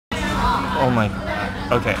Oh my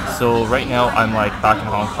god. Okay, so right now I'm like back in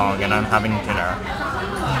Hong Kong and I'm having dinner.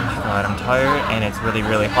 Oh my god, I'm tired and it's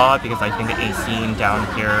really hot because I think the AC down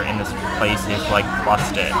here in this place is like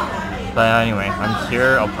busted. But anyway, I'm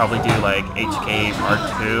here. I'll probably do like HK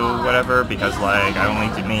part 2, whatever, because like I only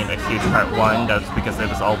made a huge part 1. That's because it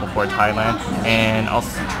was all before Thailand. And I'll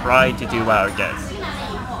try to do what I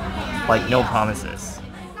guess. Like, no promises.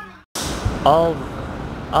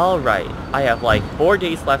 Alright, I have like 4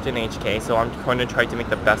 days left in HK, so I'm going to try to make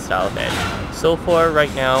the best out of it. So for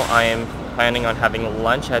right now, I am planning on having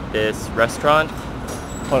lunch at this restaurant.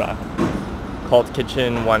 Hold on. Called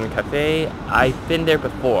Kitchen 1 Cafe. I've been there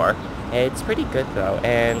before. It's pretty good though,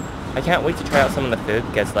 and I can't wait to try out some of the food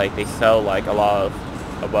because like they sell like a lot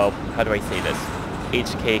of, well, how do I say this?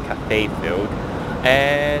 HK cafe food.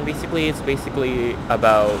 And basically it's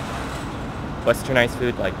about westernized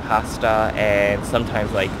food like pasta and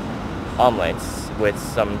sometimes like omelets with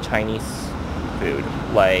some Chinese food,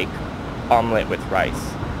 like omelet with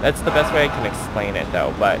rice. That's the best way I can explain it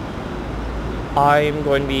though, but I'm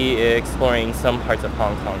going to be exploring some parts of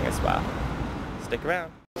Hong Kong as well. Stick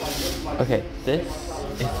around. Okay, this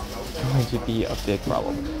is going to be a big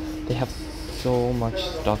problem. They have so much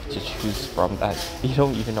stuff to choose from that you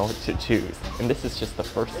don't even know what to choose. And this is just the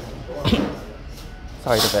first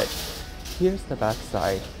side of it. Here's the back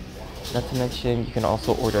side. Not to mention, you can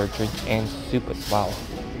also order a drink and soup as well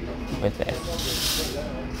with this.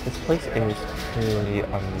 This place is pretty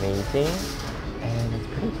amazing and it's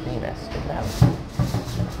pretty famous. Check it out.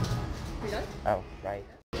 Oh, right.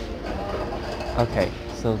 Okay,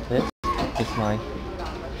 so this is my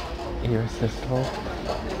irresistible,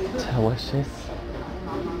 delicious,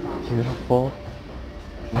 beautiful,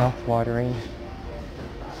 mouth-watering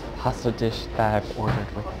pasta dish that I've ordered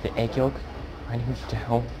with the egg yolk running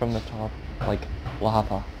down from the top like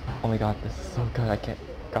lava. Oh my god, this is so good. I can't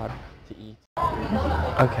got to eat.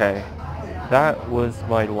 Okay, that was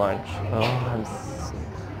my lunch. Oh,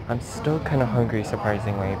 I'm still kind of hungry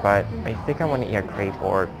surprisingly, but I think I want to eat a crepe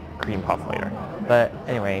or cream puff later. But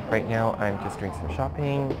anyway, right now I'm just doing some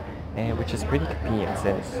shopping, and which is pretty convenient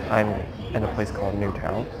since I'm in a place called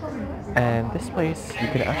Newtown. And this place, you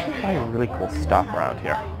can actually buy really cool stuff around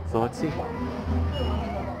here. So let's see.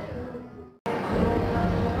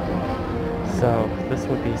 So this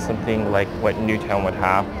would be something like what Newtown would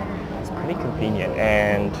have. It's pretty convenient,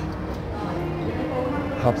 and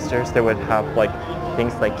upstairs they would have like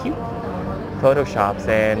things like cute photoshops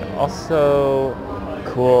and also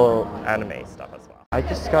cool anime stuff as well. I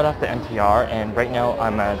just got off the MTR and right now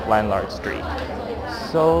I'm at Landlord Street.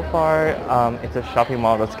 So far, it's a shopping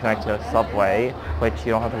mall that's connected to a subway, which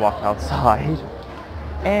you don't have to walk outside.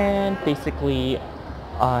 And basically,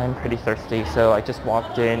 I'm pretty thirsty, so I just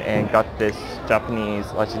walked in and got this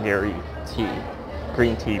Japanese legendary tea,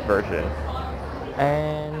 green tea version.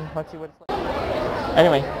 And let's see what it's like.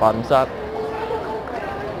 Anyway, bottoms up.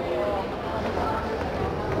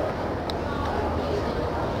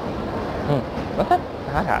 Not that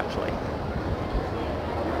bad actually.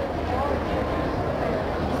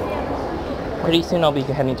 Pretty soon I'll be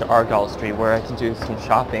heading to Argyle Street where I can do some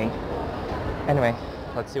shopping. Anyway,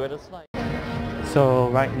 let's see what it's like. So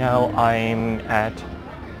right now I'm at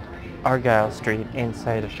Argyle Street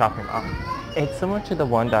inside a shopping mall. It's similar to the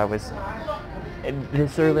one that was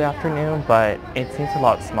this early afternoon, but it seems a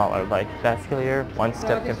lot smaller. Like the escalator, one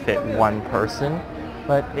step can fit one person.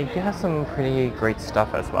 But they do have some pretty great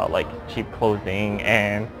stuff as well, like cheap clothing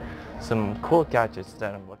and some cool gadgets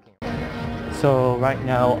that I'm looking at. So right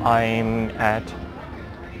now I'm at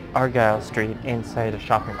Argyle Street inside a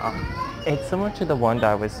shopping mall. It's similar to the one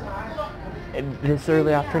that was this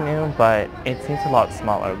early afternoon, but it seems a lot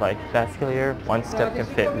smaller. Like the escalator, one step can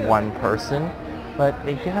fit one person. But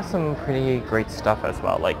they do have some pretty great stuff as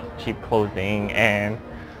well, like cheap clothing and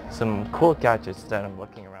some cool gadgets that I'm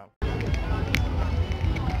looking around.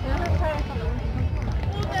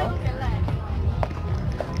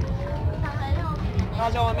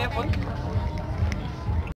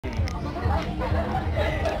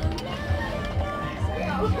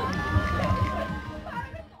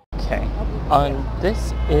 Okay,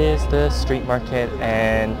 this is the street market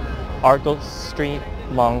and Argyle Street,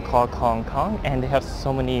 Mongkok, Hong Kong, and they have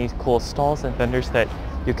so many cool stalls and vendors that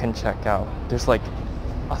you can check out. There's like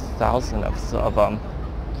 1,000 of them.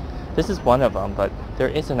 This is one of them, but there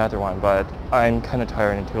is another one, but I'm kind of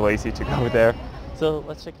tired and too lazy to go there. So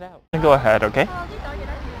let's check it out. Go ahead, okay?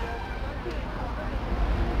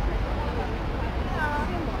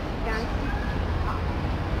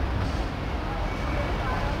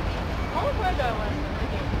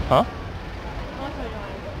 Huh?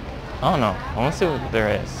 I don't know. I want to see what there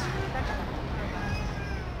is.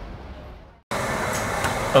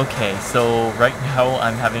 Okay, so right now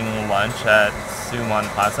I'm having lunch at Suwon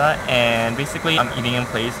Plaza, and basically I'm eating in a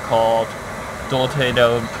place called Dolce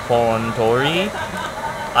del Bondori.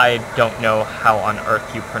 I don't know how on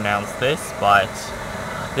earth you pronounce this, but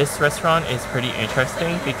this restaurant is pretty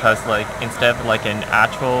interesting because like instead of like an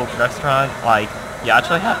actual restaurant, like you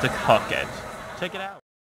actually have to cook it. Check it out.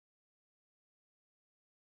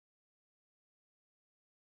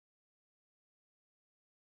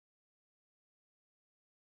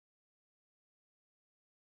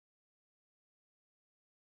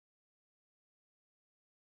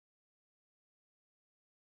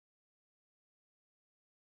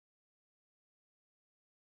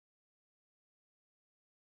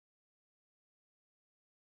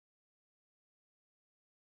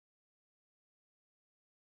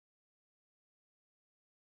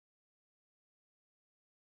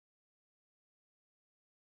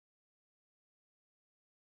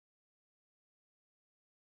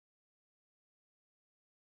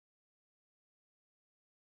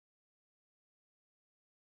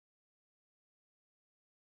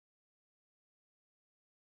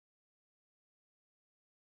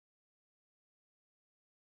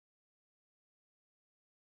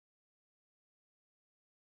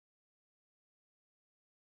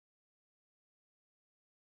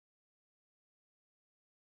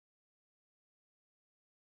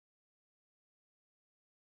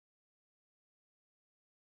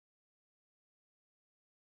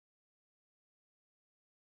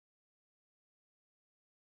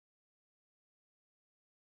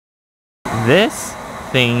 This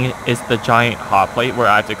thing is the giant hot plate where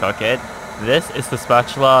I have to cook it. This is the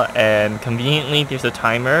spatula, and conveniently there's a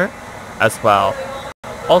timer as well.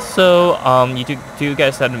 Also, you do get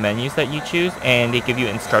a set of menus that you choose, and they give you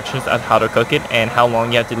instructions on how to cook it and how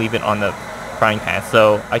long you have to leave it on the frying pan.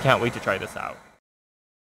 So I can't wait to try this out.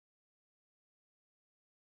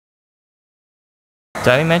 Did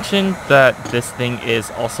I mention that this thing is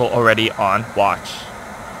also already on watch?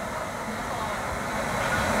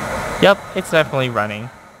 Yep, it's definitely running.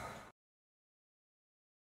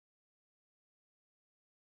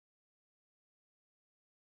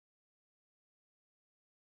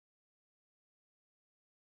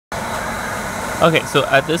 Okay, so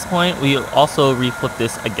at this point, we also reflip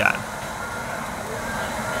this again.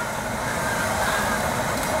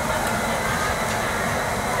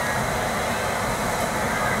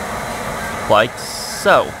 Like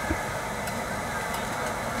so.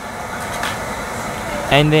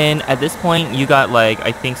 And then at this point, you got like,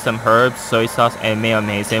 I think some herbs, soy sauce, and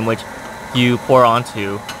mayonnaise in which you pour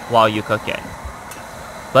onto while you cook it.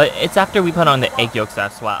 But it's after we put on the egg yolks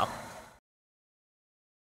as well.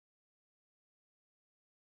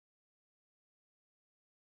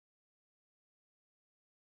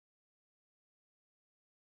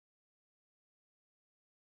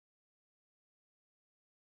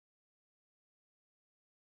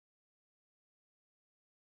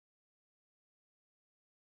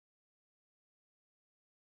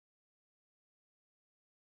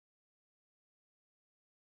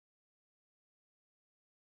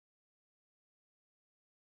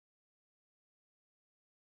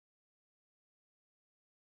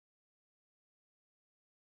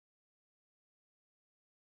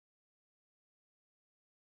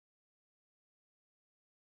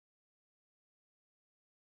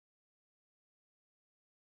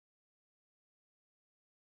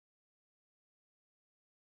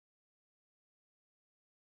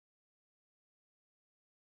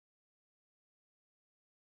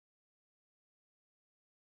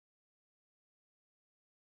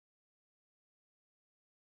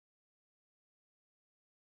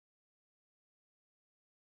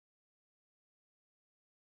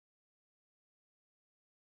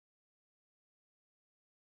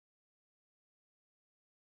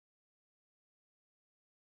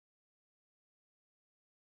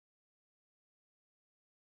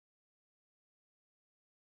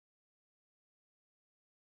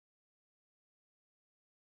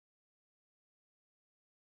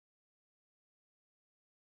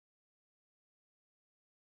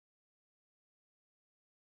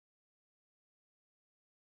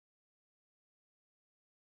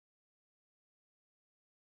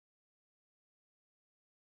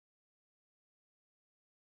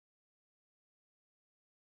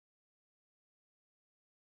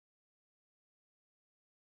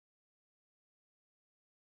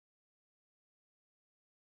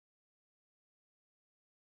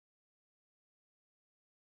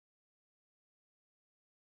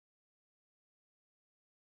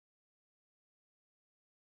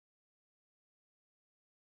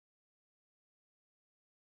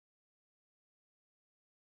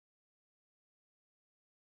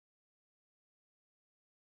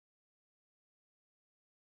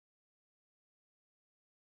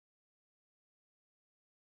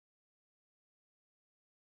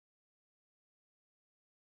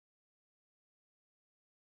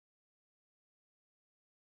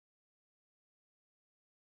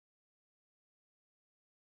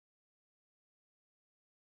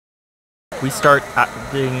 we start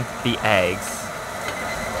adding the eggs.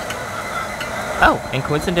 Oh, and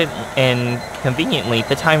conveniently,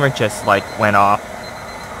 the timer just like went off.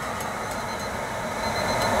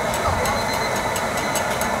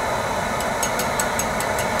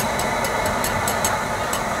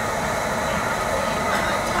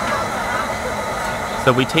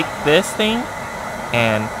 So we take this thing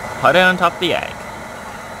and put it on top of the egg.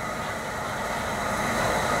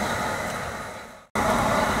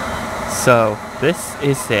 So this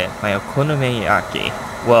is it, my okonomiyaki.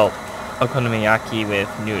 Well, okonomiyaki with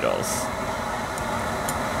noodles.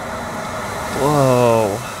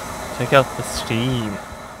 Whoa, check out the steam.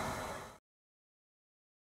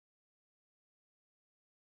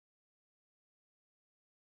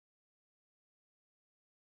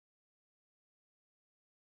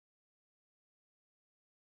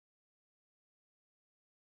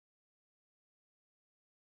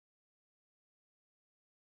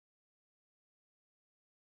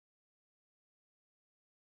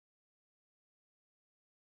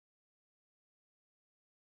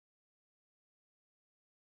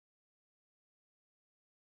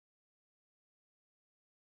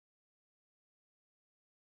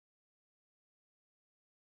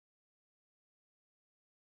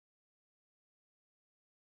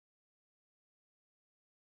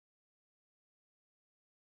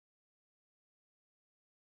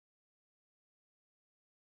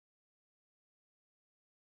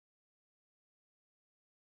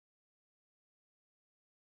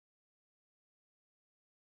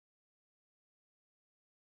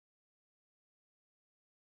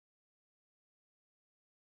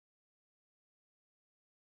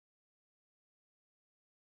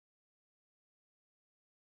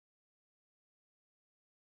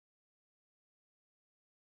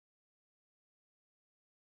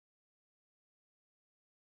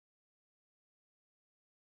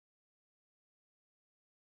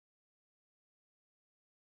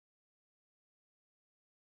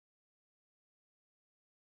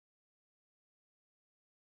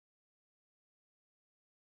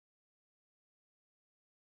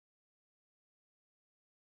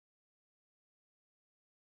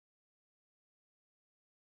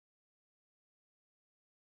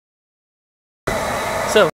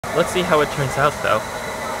 So, let's see how it turns out though,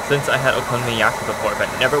 since I had okonomiyaki before,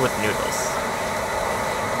 but never with noodles.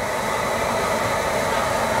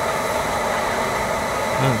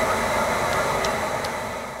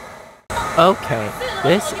 Okay,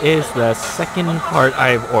 this is the second part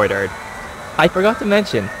I've ordered. I forgot to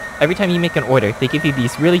mention, every time you make an order, they give you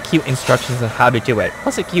these really cute instructions on how to do it,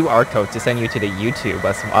 plus a QR code to send you to the YouTube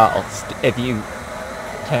as well, if you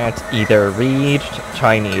can't either read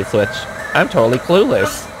Chinese, which I'm totally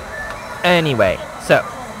clueless. Anyway, so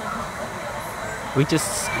we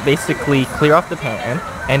just basically clear off the pan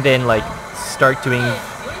and then like start doing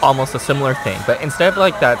almost a similar thing, but instead of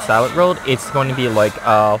like that salad roll, it's going to be like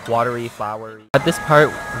watery, floury. At this part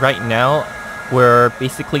right now, we're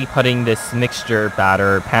basically putting this mixture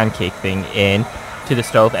batter pancake thing in to the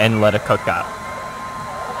stove and let it cook up.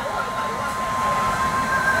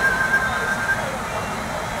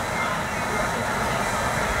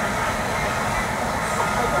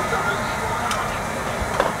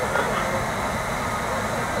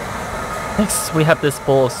 Next, we have this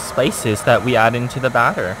bowl of spices that we add into the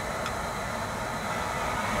batter.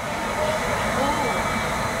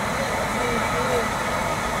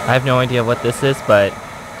 I have no idea what this is, but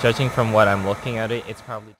judging from what I'm looking at it, it's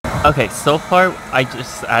probably... Okay, so far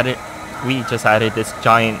we just added this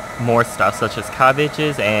giant more stuff such as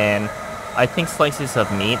cabbages and I think slices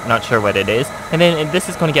of meat, not sure what it is. And then this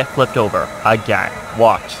is going to get flipped over again.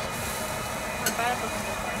 Watch.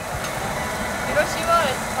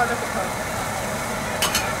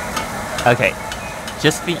 Okay,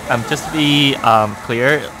 just to be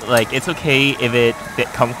clear, like it's okay if it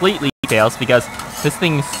completely fails because this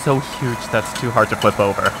thing is so huge that's too hard to flip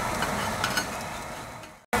over.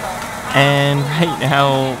 And right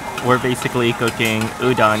now we're basically cooking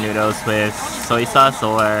udon noodles with soy sauce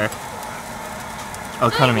or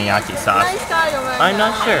okonomiyaki sauce. I'm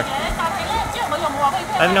not sure.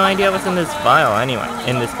 I have no idea what's in this vial anyway,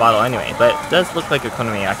 bottle anyway, but it does look like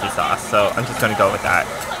okonomiyaki sauce, so I'm just gonna go with that.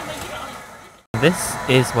 This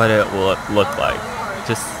is what it will look like.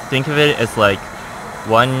 Just think of it as like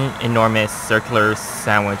one enormous circular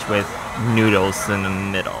sandwich with noodles in the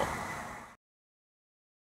middle.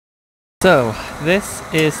 So, this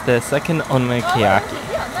is the second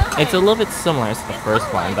okonomiyaki. It's a little bit similar to the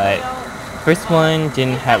first one, but first one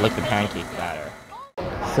didn't have like the pancake batter.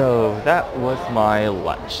 So that was my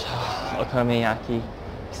lunch. Okonomiyaki,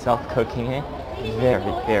 self-cooking it. Very,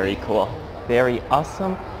 very cool. very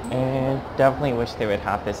awesome, and definitely wish they would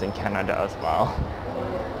have this in Canada as well.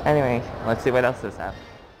 Anyway, let's see what else is up.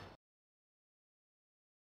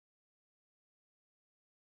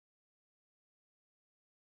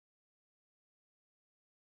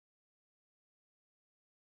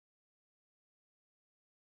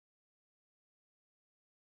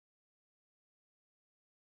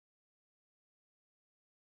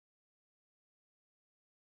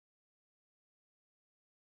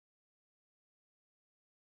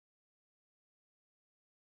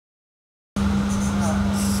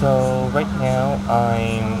 So right now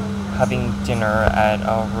I'm having dinner at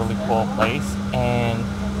a really cool place, and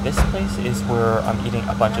this place is where I'm eating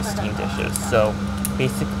a bunch of steamed dishes. So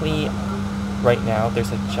basically right now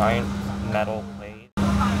there's a giant metal plate.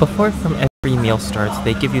 Before from every meal starts,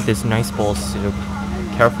 they give you this nice bowl of soup.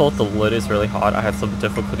 Careful, the lid is really hot. I had some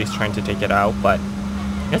difficulties trying to take it out, but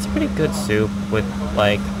it's pretty good soup with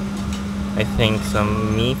like I think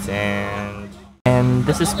some meat and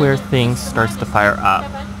this is where things starts to fire up.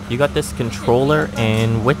 You got this controller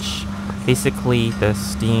in which basically the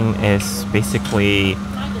steam is basically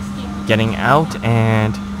getting out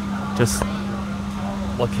and just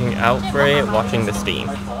looking out for it, watching the steam.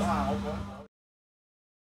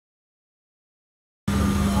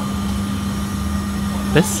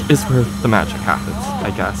 This is where the magic happens,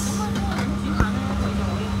 I guess.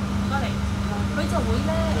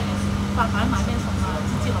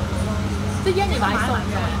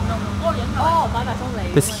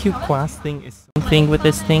 This huge glass thing is something with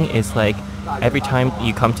this thing is like every time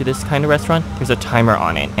you come to this kind of restaurant, there's a timer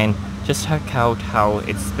on it, and just check out how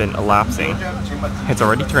it's been elapsing. It's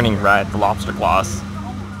already turning red, the lobster gloss.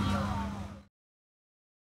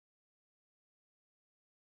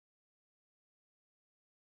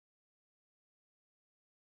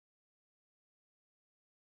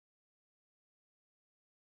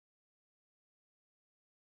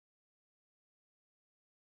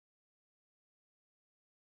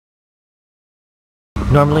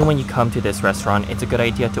 Normally when you come to this restaurant, it's a good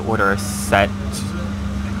idea to order a set.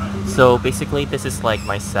 So basically this is like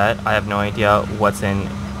my set. I have no idea what's in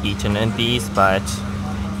each and of these, but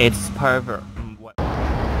it's part of what.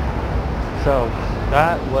 So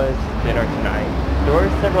that was dinner tonight. There were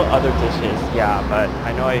several other dishes, yeah, but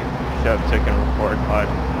I know I should have taken a report, but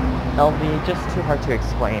it'll be just too hard to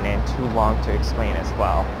explain and too long to explain as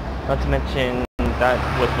well. Not to mention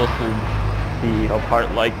that was supposed to be a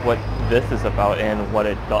part like what this is about and what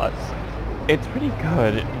it does. It's pretty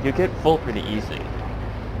good. You get full pretty easy,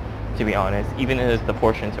 to be honest, even if the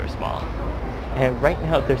portions are small. And right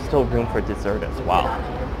now there's still room for dessert as well.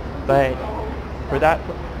 But for that,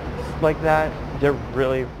 like that, they're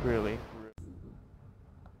really.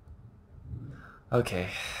 Okay.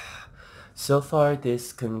 So far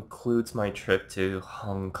this concludes my trip to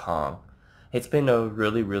Hong Kong. It's been a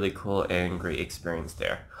really cool and great experience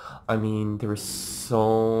there. I mean, there was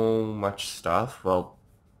so much stuff. Well,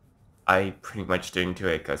 I pretty much didn't do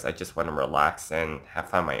it because I just want to relax and have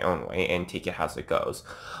fun my own way and take it as it goes.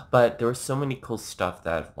 But there was so many cool stuff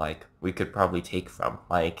that like we could probably take from.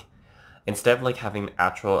 Like instead of like having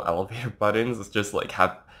actual elevator buttons, let's just like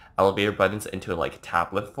have elevator buttons into like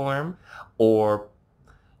tablet form, or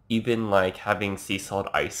even like having sea salt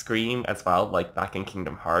ice cream as well, like back in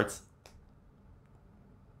Kingdom Hearts.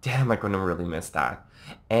 Damn, I'm gonna really miss that.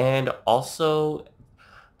 And also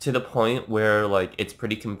to the point where like it's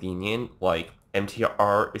pretty convenient, like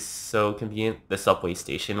MTR is so convenient, the subway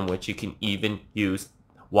station, which you can even use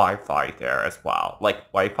Wi-Fi there as well. Like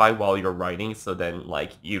Wi-Fi while you're riding, so then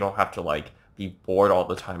like you don't have to like be bored all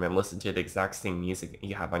the time and listen to the exact same music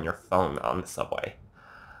you have on your phone on the subway.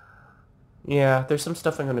 Yeah, there's some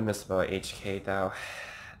stuff I'm gonna miss about HK though.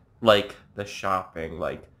 Like the shopping,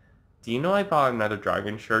 like do you know I bought another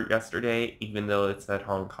dragon shirt yesterday, even though it said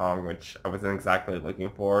Hong Kong, which I wasn't exactly looking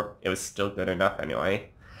for. It was still good enough anyway.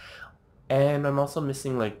 And I'm also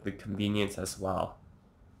missing like the convenience as well.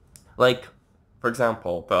 Like, for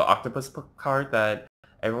example, the octopus card that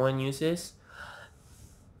everyone uses,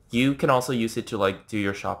 you can also use it to like do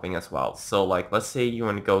your shopping as well. So like, let's say you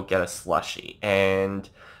want to go get a slushie, and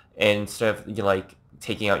instead of you like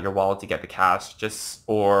taking out your wallet to get the cash, just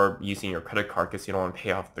or using your credit card because you don't want to pay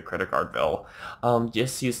off the credit card bill,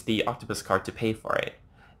 just use the octopus card to pay for it,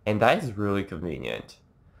 and that is really convenient.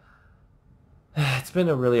 It's been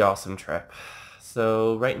a really awesome trip.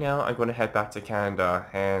 So right now I'm going to head back to Canada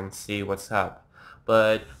and see what's up.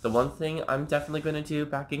 But the one thing I'm definitely going to do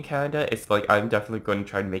back in Canada is like I'm definitely going to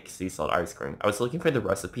try to make sea salt ice cream. I was looking for the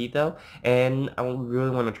recipe though, and I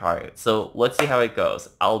really want to try it. So let's see how it goes.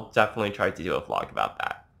 I'll definitely try to do a vlog about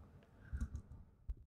that.